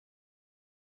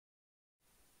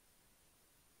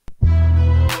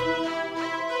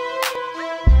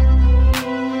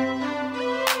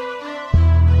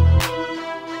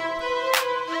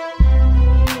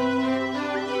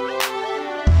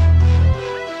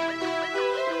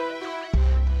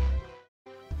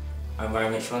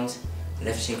Ryan Richefond. I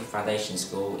left Chingford Foundation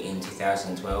School in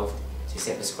 2012 to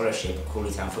accept a scholarship at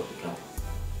Crawley Town Football Club.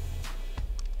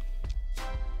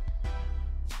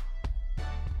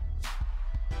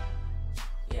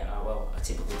 Well, a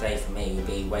typical day for me would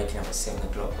be waking up at 7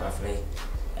 o'clock roughly,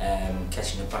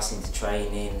 catching a bus into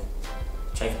training,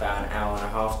 train for about an hour and a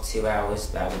half, 2 hours,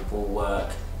 about with ball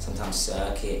work, sometimes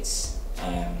circuits,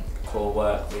 core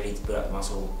work really to build up the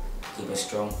muscle, keep us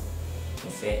strong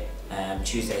and fit.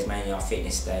 Tuesday is mainly our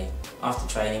fitness day.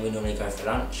 After training we normally go for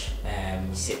lunch,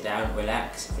 we sit down,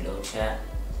 relax, have a little chat,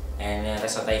 and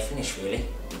that's our day finished really.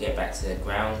 We get back to the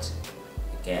ground,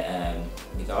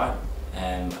 we go home.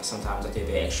 Sometimes I do a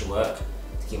bit of extra work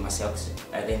to give myself, cause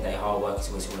at the end of the day hard work is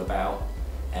what it's all about.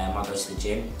 I go to the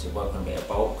gym to work on a bit of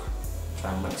bulk,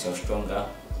 try and make myself stronger,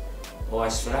 or I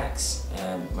just relax.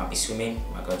 Might be swimming,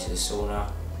 might go to the sauna,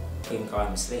 or even go home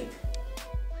and sleep.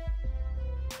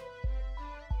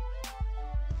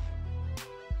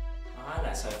 My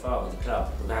highlight so far with the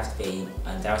club would have to be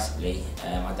undoubtedly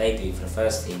my debut for the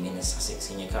first team in the Sussex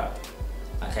Senior Cup.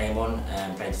 I came on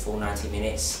and played the full 90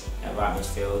 minutes at right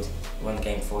midfield. We won the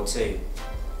game 4-2. You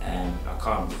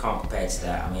can't compare to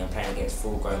that. I mean, I'm playing against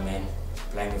full grown men,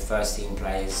 playing with first team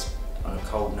players on a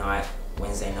cold night,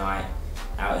 Wednesday night,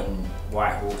 out in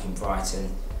Whitehall in Brighton.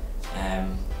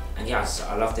 And yeah,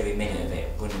 I loved every minute of it.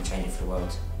 Wouldn't change it for the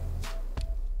world.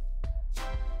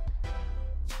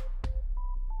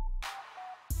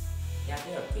 Yeah, I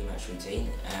do have a pre-match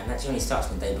routine. That generally starts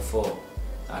from the day before.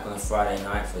 Like on a Friday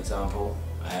night, for example,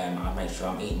 I make sure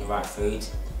I'm eating the right food,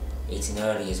 eating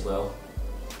early as well,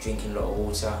 drinking a lot of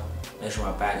water, make sure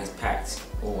my bag is packed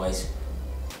always,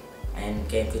 and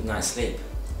getting a good night's sleep.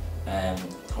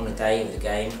 On the day of the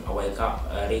game, I wake up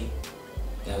early,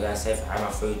 go downstairs, have my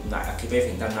food, I keep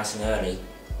everything done nice and early.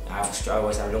 I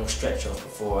always have a long stretch off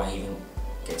before I even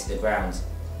get to the ground.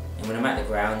 And when I'm at the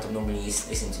ground, I'm normally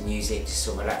listening to music, just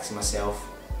sort of relaxing myself.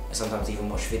 I sometimes even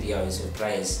watch videos of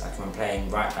players, like when I'm playing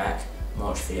right back, I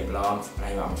watch Philip Lahm, if I'm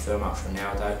playing right midfield, I watch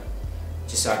Ronaldo,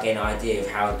 just so I get an idea of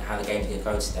how the game's going to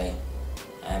go today.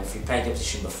 If we play the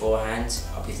opposition beforehand,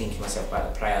 I'll be thinking myself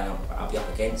about the player I'll be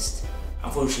up against.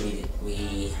 Unfortunately,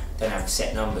 we don't have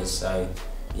set numbers, so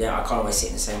yeah, I can't always sit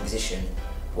in the same position.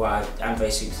 What I'm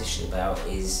very superstitious about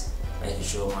is making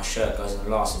sure my shirt goes on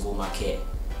the last of all my kit,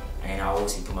 and I'll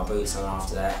obviously put my boots on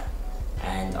after that.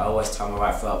 And I always tie my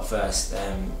right foot up first,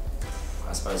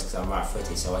 I suppose because I'm right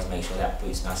footed, so I always make sure that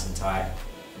boot's nice and tight,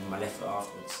 and my left foot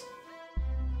afterwards.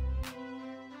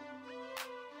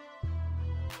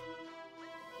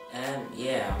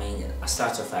 Yeah, I mean, I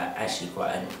started off at actually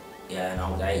quite an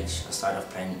old age. I started off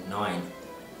playing at 9,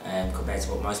 compared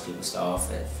to what most people start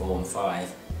off at 4 and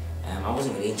 5. I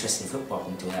wasn't really interested in football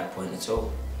until that point at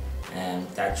all.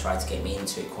 Dad tried to get me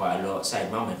into it quite a lot, so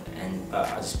did Mum, but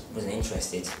I just wasn't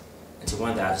interested. Until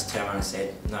one day I just turned around and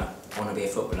said, no, I want to be a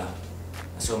footballer.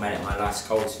 I sort of made it my life's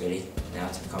goals really, now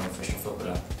to become a professional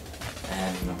footballer.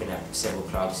 I've been at several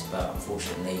clubs, but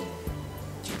unfortunately,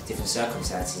 due to different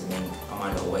circumstances, I mean, I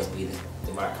might not always be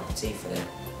the right cup of tea for them.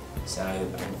 So,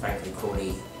 and thankfully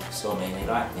Crawley saw me and they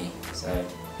liked me. So,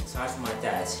 aside from my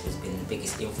dad, who's been the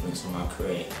biggest influence on my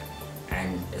career,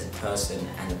 and as a person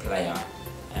and a player,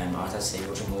 I'd have to say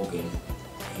Roger Morgan,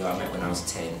 who I met when I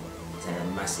was 10, has had a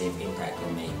massive impact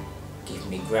on me, keeping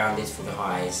me grounded through the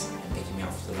highs and picking me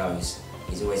up through the lows.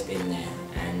 He's always been there,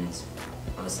 and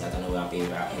honestly I don't know where I'd be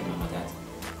without him and my dad.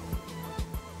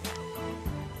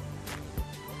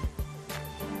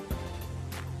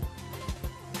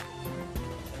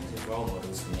 In terms of role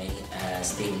models for me,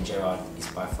 Steven Gerrard is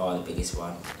by far the biggest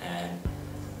one.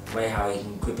 The way how he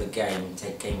can grip a game,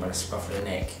 take a game by the scruff of the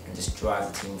neck and just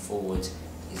drive the team forward,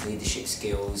 his leadership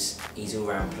skills, his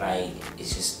all-round play,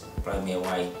 it's just blown me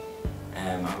away.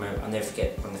 I'll never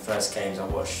forget one of the first games I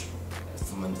watched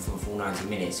from full 90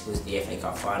 minutes was the FA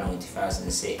Cup final in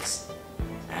 2006,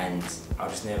 and I'll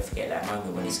just never forget that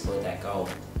moment when he scored that goal.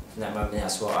 From that moment I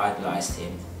sort of idolised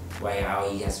him, the way how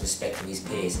he has respect for his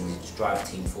peers and just drive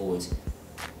the team forward.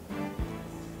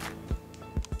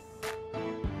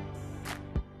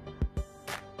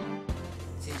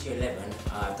 Since year 11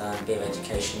 I've done a bit of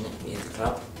education with the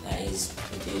club, that is,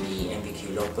 we do the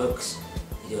MVQ logbooks.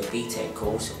 We do a BTEC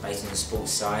course based on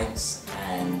sports science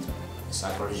and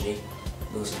psychology.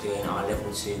 We're also doing our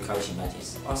level 2 coaching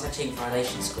badges. I was at Chingford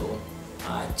Foundation School.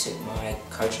 I took my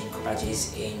coaching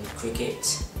badges in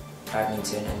cricket,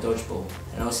 badminton and dodgeball,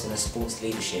 and also in a sports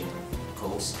leadership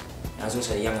course. And I was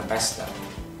also a young ambassador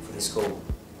for the school.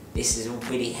 This has all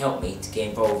really helped me to get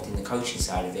involved in the coaching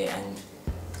side of it, and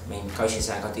I mean, coaching is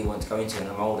something I do want to go into when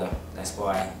I'm older. That's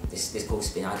why this course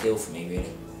has been ideal for me,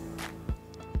 really.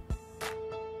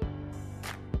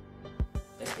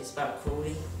 Best bits It's about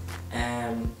Crawley.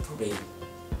 Probably,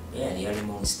 yeah, the early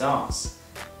morning starts.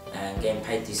 Getting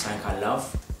paid to do something I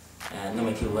love. Not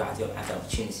many people have the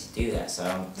opportunity to do that, so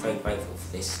I'm very grateful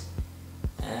for this.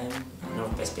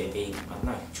 Another best bit would be, I don't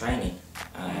know, training.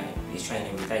 You're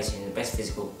training every day, so you're in the best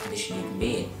physical condition you can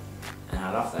be in, and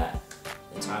I love that.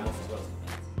 The time off as well.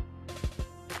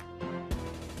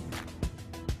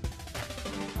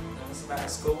 What's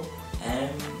about school?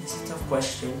 It's a tough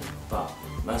question, but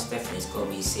most definitely it's got to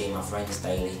be seeing my friends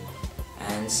daily,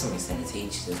 and to some extent the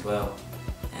teachers as well.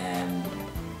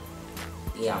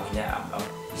 Yeah, I mean, I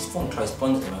just formed close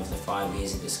bonds with them over the 5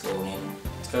 years of the school, and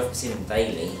to go from seeing them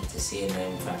daily to seeing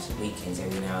them perhaps at weekends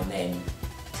every now and then,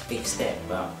 it's a big step,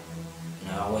 but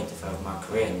you know, I wanted to further my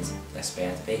career and that's where I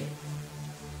had to be.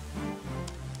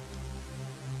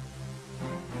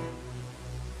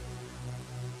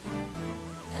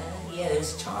 Yeah,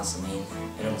 there's a chance. I mean,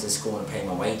 when I was at school and paying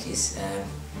my wages,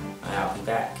 I'll be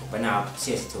back. But now,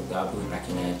 seriously talk, I'll be back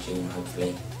in June,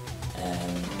 hopefully.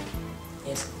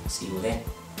 Yes, see you all then.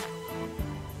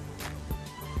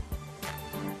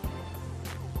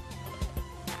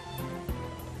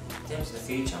 In terms of the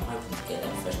future, I'm hoping to get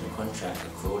that professional contract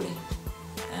at Crawley.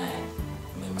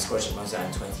 I mean, my scholarship runs out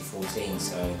in 2014,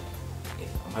 so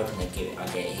I'm hoping I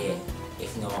get it here.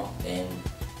 If not, then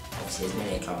obviously there's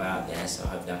many a club out there, so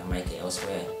hopefully I can make it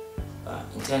elsewhere. But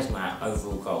in terms of my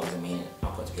overall goals, I mean,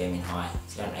 I've got to be aiming high.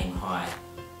 If you don't aim high,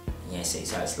 and you set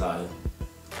yourself low,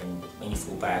 and when you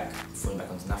fall back, you're falling back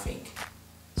onto nothing.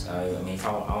 So, I mean, if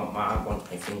I want to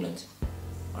play for England,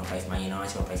 I want to play for Man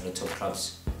United, I want to play for the top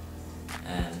clubs,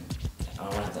 and I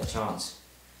want to have that chance.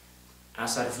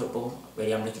 Outside of football,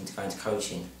 really I'm looking to go into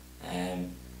coaching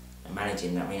and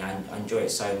managing. I mean, I enjoy it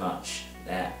so much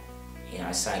that, you know, I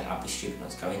was saying I'd be stupid not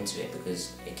to go into it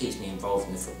because it keeps me involved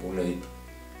in the football loop,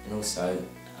 and also,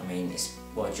 I mean, it's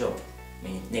what a job. I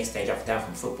mean, next stage up and down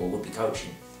from football would be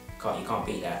coaching. You can't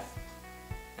beat that.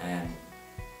 And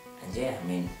yeah, I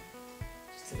mean,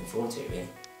 just looking forward to it really.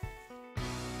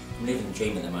 I'm living the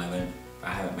dream at the moment, but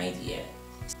I haven't made it yet.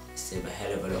 It's still a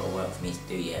hell of a lot of work for me to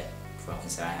do yet before I can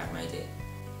say I have made it.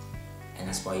 And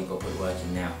that's why you've got to put the work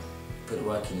in now. Put the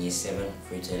work in year 7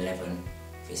 through to 11.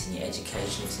 If it's in your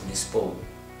education, if it's in your sport,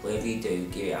 whatever you do,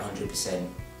 give it 100%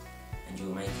 and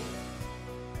you'll make it.